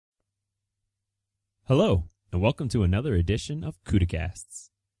Hello, and welcome to another edition of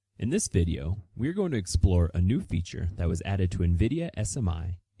CUDACasts. In this video, we're going to explore a new feature that was added to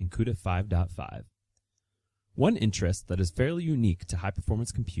nvidia-smi in CUDA 5.5. One interest that is fairly unique to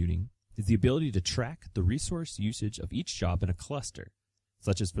high-performance computing is the ability to track the resource usage of each job in a cluster,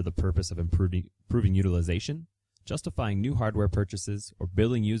 such as for the purpose of improving utilization, justifying new hardware purchases, or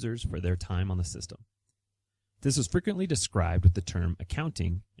billing users for their time on the system. This is frequently described with the term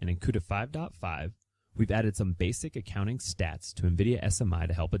accounting, and in CUDA 5.5, we've added some basic accounting stats to nvidia-smi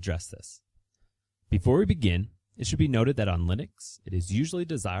to help address this. Before we begin, it should be noted that on Linux, it is usually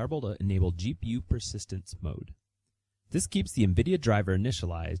desirable to enable GPU persistence mode. This keeps the NVIDIA driver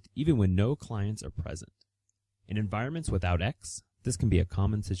initialized even when no clients are present. In environments without X, this can be a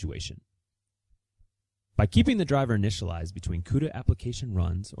common situation. By keeping the driver initialized between CUDA application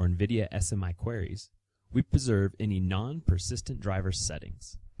runs or nvidia-smi queries, we preserve any non-persistent driver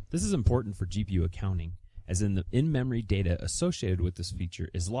settings. This is important for GPU accounting, as in-memory data associated with this feature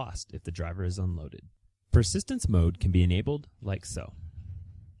is lost if the driver is unloaded. Persistence mode can be enabled like so.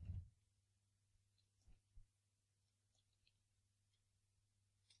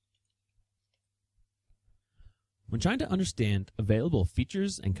 When trying to understand available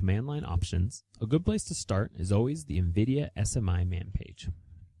features and command line options, a good place to start is always the nvidia-smi man page,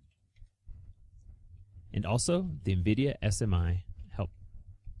 and also the nvidia-smi help.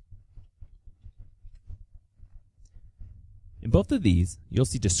 In both of these, you'll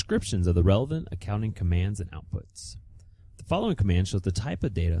see descriptions of the relevant accounting commands and outputs. The following command shows the type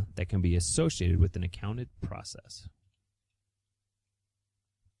of data that can be associated with an accounted process.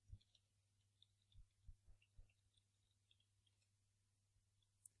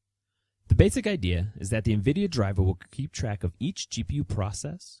 The basic idea is that the NVIDIA driver will keep track of each GPU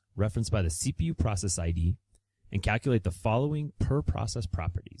process, referenced by the CPU process ID, and calculate the following per process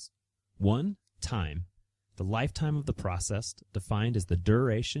properties. 1. Time. The lifetime of the process, defined as the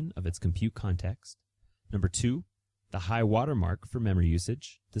duration of its compute context. Number 2, the high watermark for memory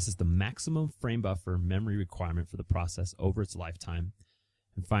usage. This is the maximum frame buffer memory requirement for the process over its lifetime.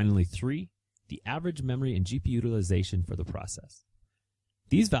 And finally, 3, the average memory and GPU utilization for the process.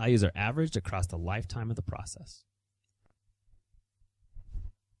 These values are averaged across the lifetime of the process.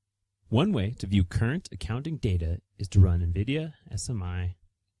 One way to view current accounting data is to run nvidia-smi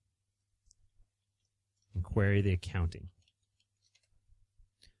and query the accounting.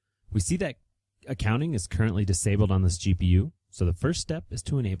 We see that accounting is currently disabled on this GPU, so the first step is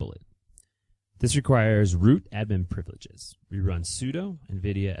to enable it. This requires root admin privileges. We run sudo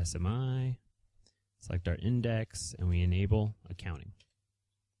nvidia-smi, select our index, and we enable accounting.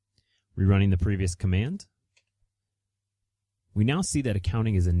 Rerunning the previous command, we now see that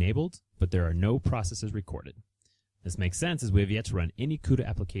accounting is enabled, but there are no processes recorded. This makes sense as we have yet to run any CUDA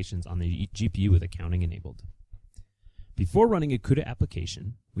applications on the GPU with accounting enabled. Before running a CUDA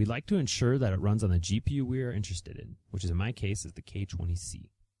application, we'd like to ensure that it runs on the GPU we are interested in, which in my case is the K20C.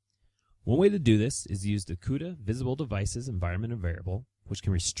 One way to do this is use the CUDA Visible Devices environment variable, which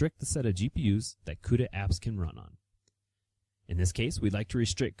can restrict the set of GPUs that CUDA apps can run on. In this case, we'd like to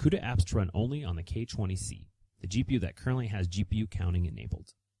restrict CUDA apps to run only on the K20C, the GPU that currently has GPU counting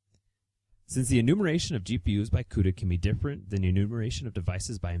enabled. Since the enumeration of GPUs by CUDA can be different than the enumeration of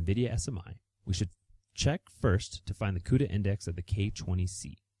devices by nvidia-smi, we should check first to find the CUDA index of the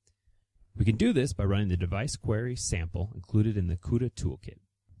K20C. We can do this by running the device query sample included in the CUDA toolkit.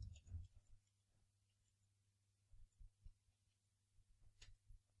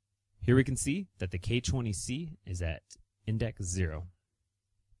 Here we can see that the K20C is at index 0.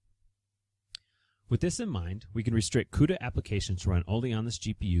 With this in mind, we can restrict CUDA applications to run only on this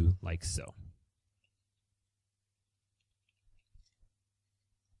GPU like so.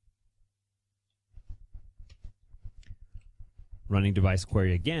 Running device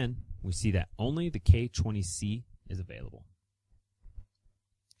query again, we see that only the K20C is available.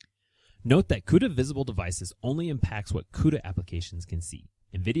 Note that CUDA Visible Devices only impacts what CUDA applications can see.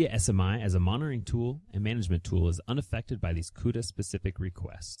 nvidia-smi as a monitoring tool and management tool is unaffected by these CUDA-specific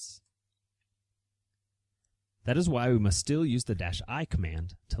requests. That is why we must still use the -i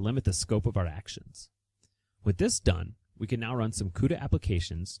command to limit the scope of our actions. With this done, we can now run some CUDA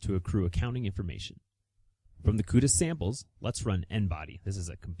applications to accrue accounting information. From the CUDA samples, let's run nbody. This is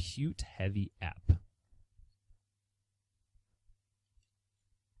a compute-heavy app.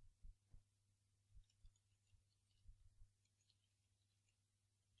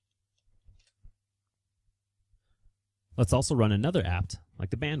 Let's also run another apt like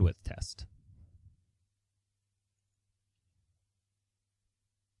the bandwidth test.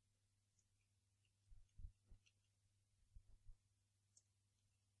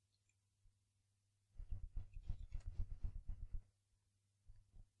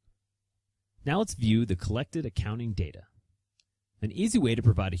 Now let's view the collected accounting data. An easy way to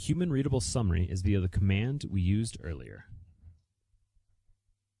provide a human-readable summary is via the command we used earlier.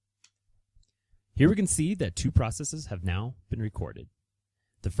 Here we can see that two processes have now been recorded.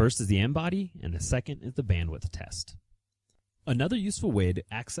 The first is the m-body, and the second is the bandwidth test. Another useful way to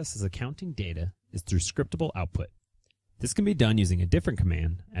access this accounting data is through scriptable output. This can be done using a different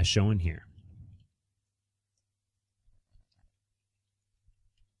command, as shown here.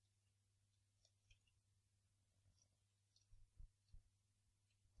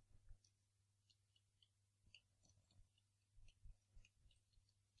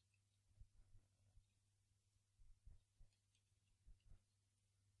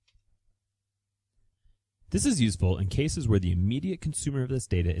 This is useful in cases where the immediate consumer of this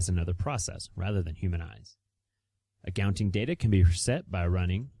data is another process rather than human eyes. Accounting data can be reset by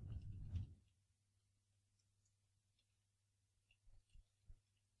running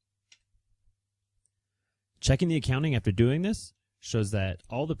checking the accounting after doing this shows that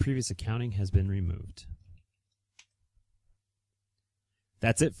all the previous accounting has been removed.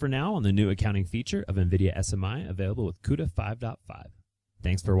 That's it for now on the new accounting feature of nvidia-smi available with CUDA 5.5.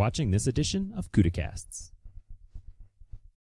 Thanks for watching this edition of CUDACasts.